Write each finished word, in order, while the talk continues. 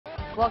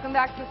Welcome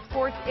back to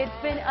sports. It's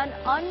been an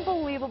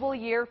unbelievable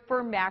year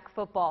for MAC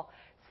football.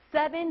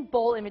 7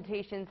 bowl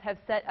invitations have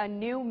set a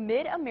new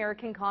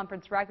Mid-American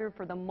Conference record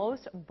for the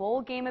most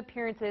bowl game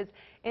appearances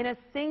in a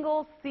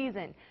single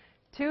season.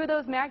 2 of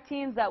those MAC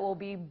teams that will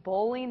be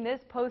bowling this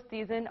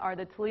postseason are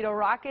the Toledo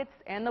Rockets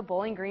and the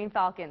Bowling Green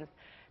Falcons.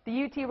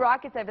 The UT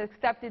Rockets have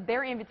accepted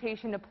their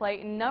invitation to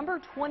play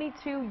number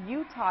 22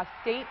 Utah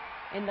State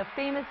in the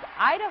famous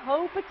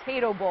Idaho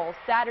Potato Bowl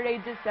Saturday,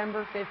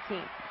 December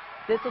 15th.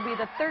 This will be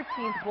the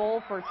 13th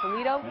bowl for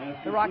Toledo.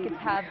 The Rockets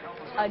have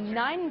a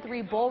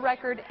 9-3 bowl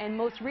record and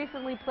most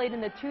recently played in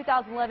the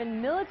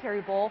 2011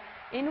 Military Bowl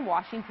in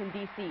Washington,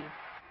 D.C.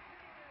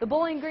 The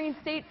Bowling Green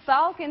State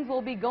Falcons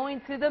will be going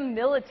to the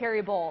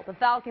Military Bowl. The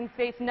Falcons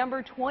face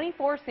number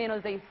 24 San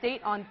Jose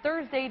State on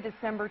Thursday,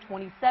 December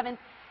 27th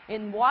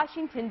in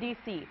Washington,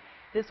 D.C.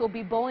 This will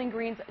be Bowling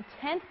Green's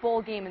 10th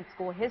bowl game in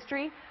school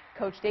history.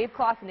 Coach Dave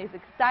Clausen is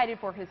excited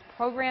for his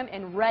program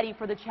and ready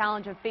for the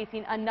challenge of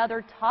facing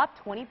another top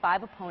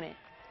 25 opponent.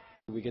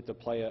 We get to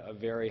play a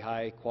very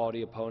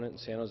high-quality opponent in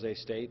San Jose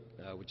State,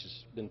 which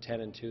has been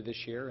 10-2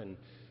 this year, and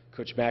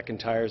Coach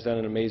McIntyre has done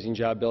an amazing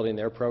job building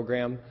their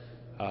program.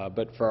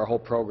 But for our whole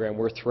program,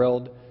 we're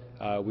thrilled.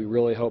 We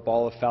really hope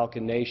all of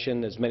Falcon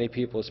Nation, as many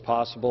people as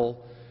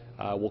possible,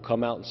 will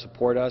come out and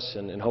support us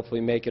and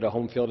hopefully make it a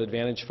home field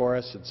advantage for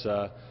us. It's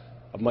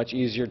a much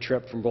easier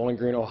trip from Bowling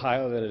Green,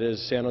 Ohio than it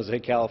is San Jose,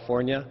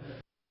 California.